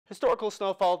Historical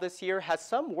snowfall this year has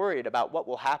some worried about what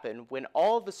will happen when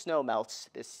all the snow melts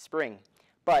this spring.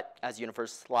 But as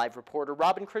Universe Live reporter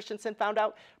Robin Christensen found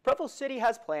out, Provo City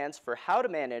has plans for how to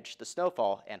manage the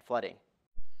snowfall and flooding.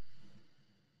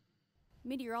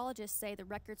 Meteorologists say the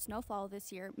record snowfall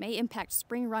this year may impact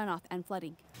spring runoff and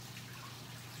flooding.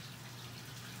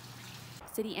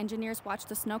 City engineers watch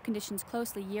the snow conditions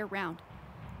closely year-round.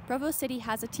 Provo City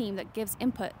has a team that gives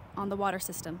input on the water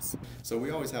systems. So we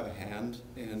always have a hand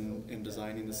in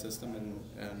designing the system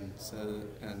and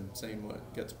saying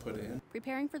what gets put in.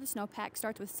 Preparing for the snowpack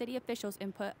starts with city officials'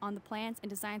 input on the plans and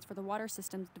designs for the water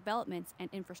system's developments and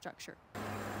infrastructure.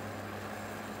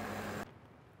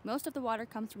 Most of the water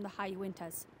comes from the high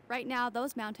Uintas. Right now,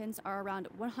 those mountains are around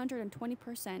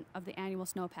 120% of the annual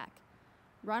snowpack.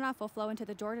 Runoff will flow into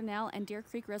the Jordanelle and Deer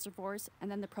Creek reservoirs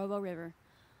and then the Provo River.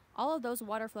 All of those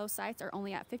water flow sites are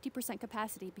only at 50%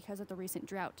 capacity because of the recent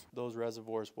drought. Those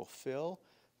reservoirs will fill,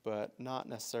 but not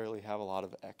necessarily have a lot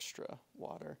of extra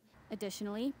water.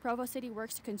 Additionally, Provo City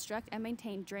works to construct and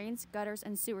maintain drains, gutters,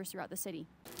 and sewers throughout the city.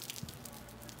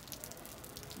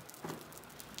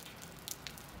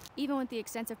 Even with the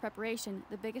extensive preparation,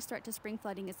 the biggest threat to spring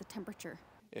flooding is the temperature.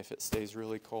 If it stays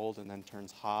really cold and then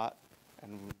turns hot,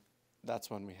 and that's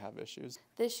when we have issues.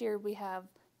 This year we have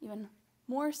even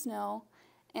more snow,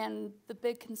 and the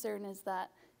big concern is that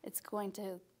it's going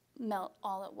to melt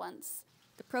all at once.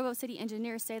 The Provo City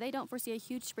engineers say they don't foresee a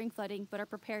huge spring flooding, but are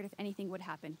prepared if anything would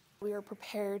happen. We are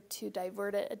prepared to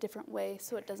divert it a different way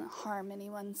so it doesn't harm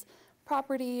anyone's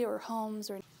property or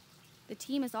homes. The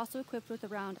team is also equipped with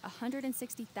around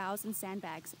 160,000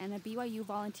 sandbags, and the BYU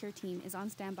volunteer team is on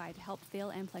standby to help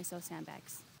fill and place those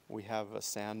sandbags. We have a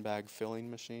sandbag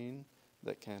filling machine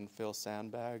that can fill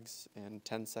sandbags in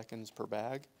 10 seconds per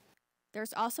bag.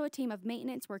 There's also a team of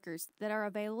maintenance workers that are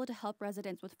available to help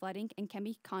residents with flooding and can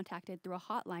be contacted through a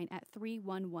hotline at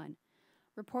 311.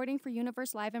 Reporting for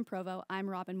Universe Live in Provo, I'm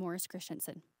Robin Morris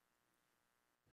Christensen.